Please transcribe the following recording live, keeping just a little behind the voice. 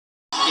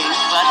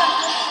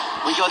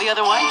we go the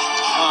other way?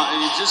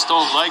 You just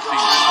don't like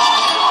these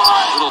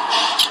little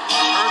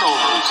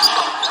turnovers.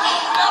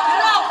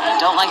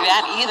 Don't like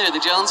that either.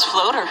 The Jones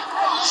floater.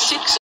 6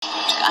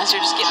 guys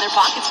are just getting their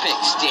pockets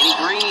picked. Danny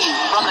Green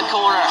from the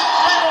corner.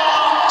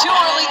 2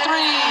 early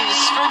threes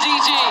for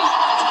DG.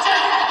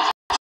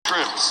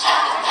 Trips.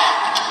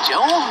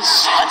 Jones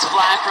lets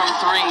fly from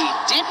 3.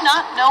 Did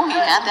not know he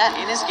had that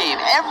in his game.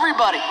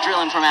 Everybody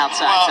drilling from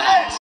outside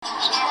tonight.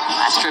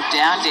 Last trip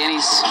down,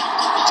 Danny's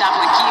top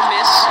of the key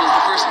miss was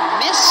the first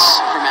miss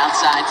from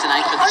outside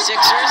tonight for the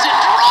Sixers. And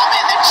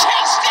Drummond, the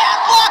chase down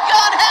block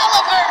on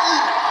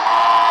Halliburton.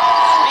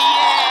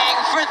 Niang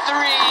for 3.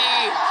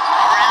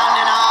 Around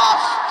and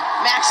off.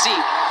 Maxey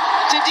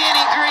to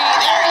Danny Green.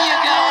 There you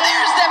go.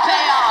 There's the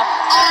payoff.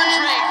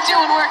 Andre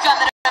doing work on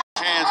the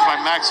chance by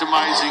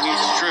maximizing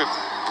each trip.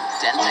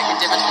 10-second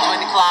difference between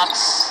the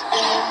clocks.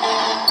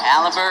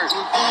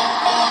 Halliburton,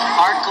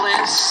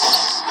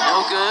 Harkless,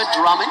 no good.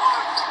 Drummond.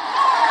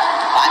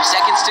 5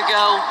 seconds to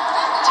go.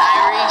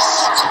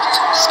 Tyrese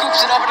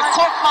scoops it over to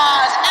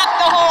Korkmaz at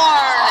the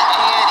horn,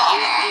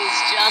 and it is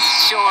just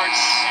short.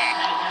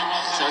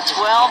 So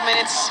 12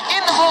 minutes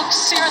in the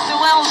books here at the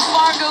Wells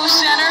Fargo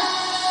Center.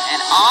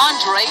 And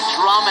Andre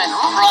Drummond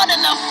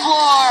running the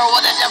floor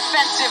with a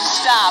defensive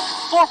stop.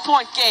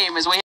 4-point game as we